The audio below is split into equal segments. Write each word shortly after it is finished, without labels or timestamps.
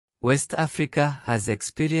West Africa has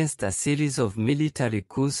experienced a series of military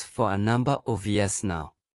coups for a number of years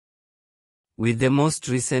now, with the most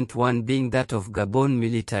recent one being that of Gabon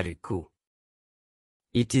military coup.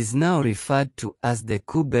 It is now referred to as the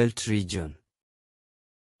Coup Belt region.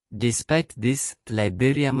 Despite this,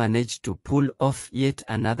 Liberia managed to pull off yet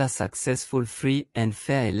another successful free and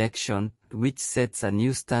fair election, which sets a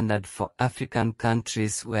new standard for African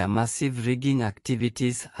countries where massive rigging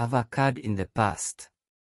activities have occurred in the past.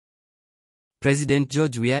 President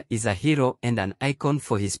George Weah is a hero and an icon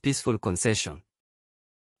for his peaceful concession.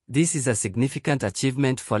 This is a significant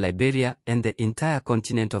achievement for Liberia and the entire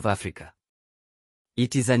continent of Africa.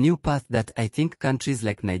 It is a new path that I think countries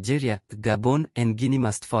like Nigeria, Gabon, and Guinea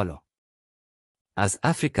must follow. As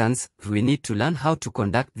Africans, we need to learn how to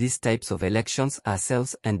conduct these types of elections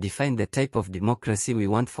ourselves and define the type of democracy we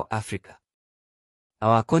want for Africa.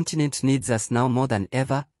 Our continent needs us now more than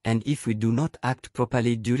ever, and if we do not act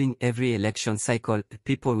properly during every election cycle,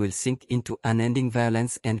 people will sink into unending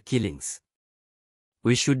violence and killings.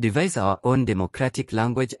 We should devise our own democratic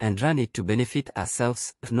language and run it to benefit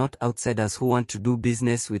ourselves, not outsiders who want to do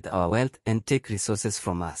business with our wealth and take resources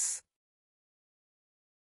from us.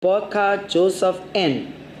 Boakai Joseph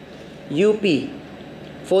N. UP.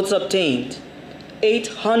 Votes obtained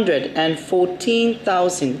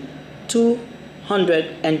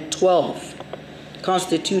 814,212,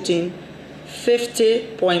 constituting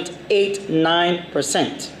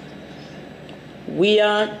 50.89%.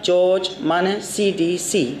 Weah George Mane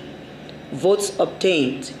CDC. Votes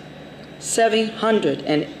obtained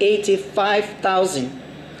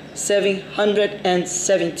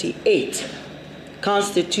 785,778,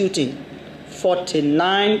 constituting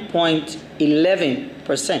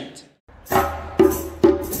 49.11%.